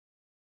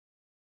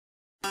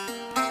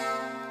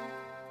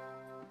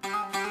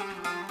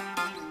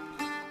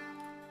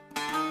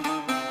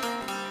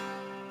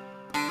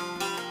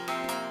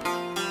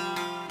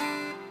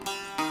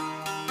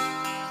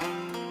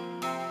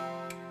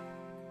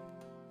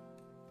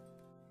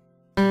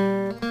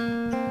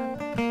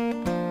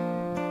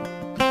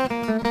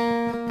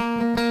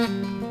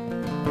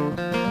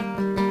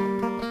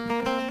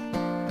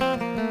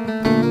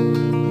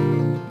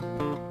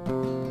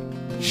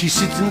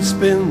sits and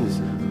spins,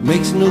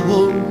 makes no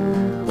wool,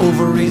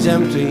 ovaries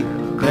empty,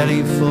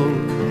 belly full.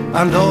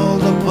 And all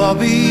the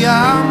pubby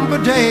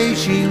amber day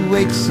she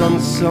waits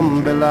on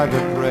some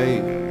be-lagered prey.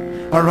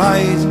 Her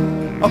eyes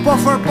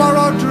above her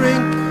borrowed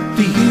drink,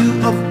 the hue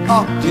of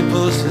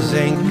octopus's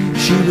ink.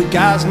 She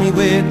regards me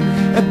with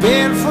a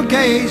baleful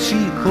gaze,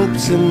 she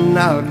hopes in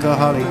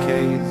alcoholic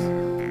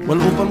haze. Well,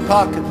 open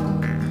pocket,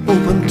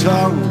 open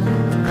tongue,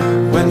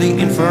 when the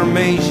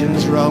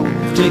information's wrong,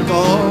 take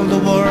all the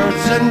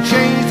words and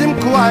change them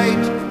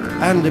quite,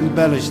 and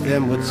embellish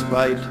them with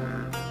spite.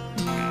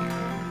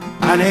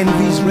 And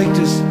envy's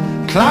rictus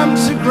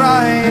clamps a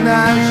grind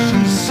as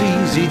she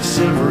sees each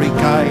silvery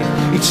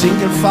kite, each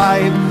single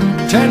 5,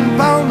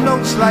 10-pound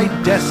notes lie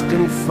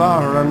destined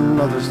for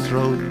another's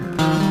throat.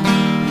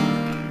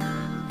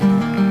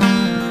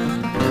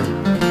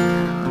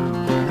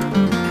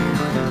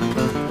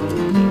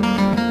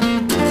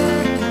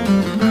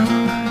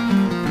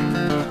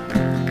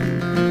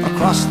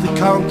 Across the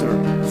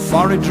counter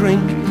for a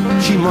drink,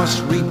 she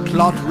must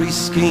replot,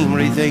 re-scheme,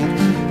 rethink.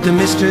 The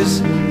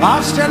mistress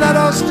of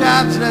stiletto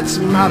stabs lets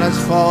matters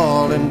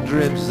fall in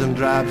dribs and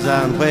drabs.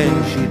 And when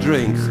she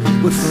drinks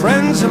with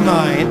friends of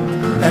mine,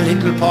 a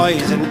little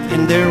poison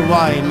in their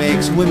wine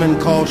makes women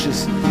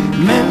cautious.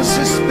 Men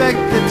suspect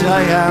that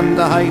I am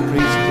the high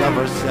priest of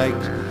her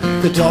sect,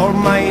 that all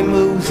my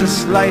moves are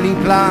slyly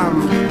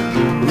planned.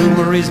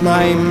 Rumour is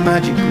my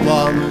magic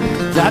wand,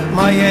 that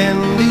my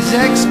end is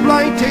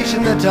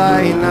exploitation, that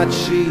I, not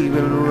she,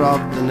 will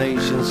rob the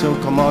nation. So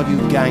come all you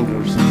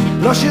ganglers,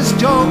 luscious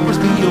dopers,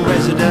 be your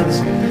residents,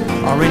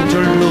 or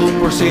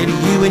interlopers, say to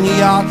you in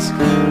yachts,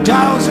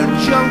 dowser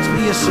junks,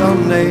 be a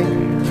Sunday,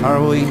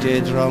 or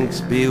waited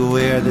drunks.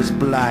 Beware this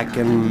black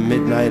and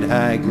midnight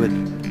hag with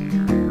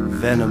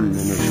venom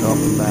in her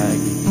shopping bag.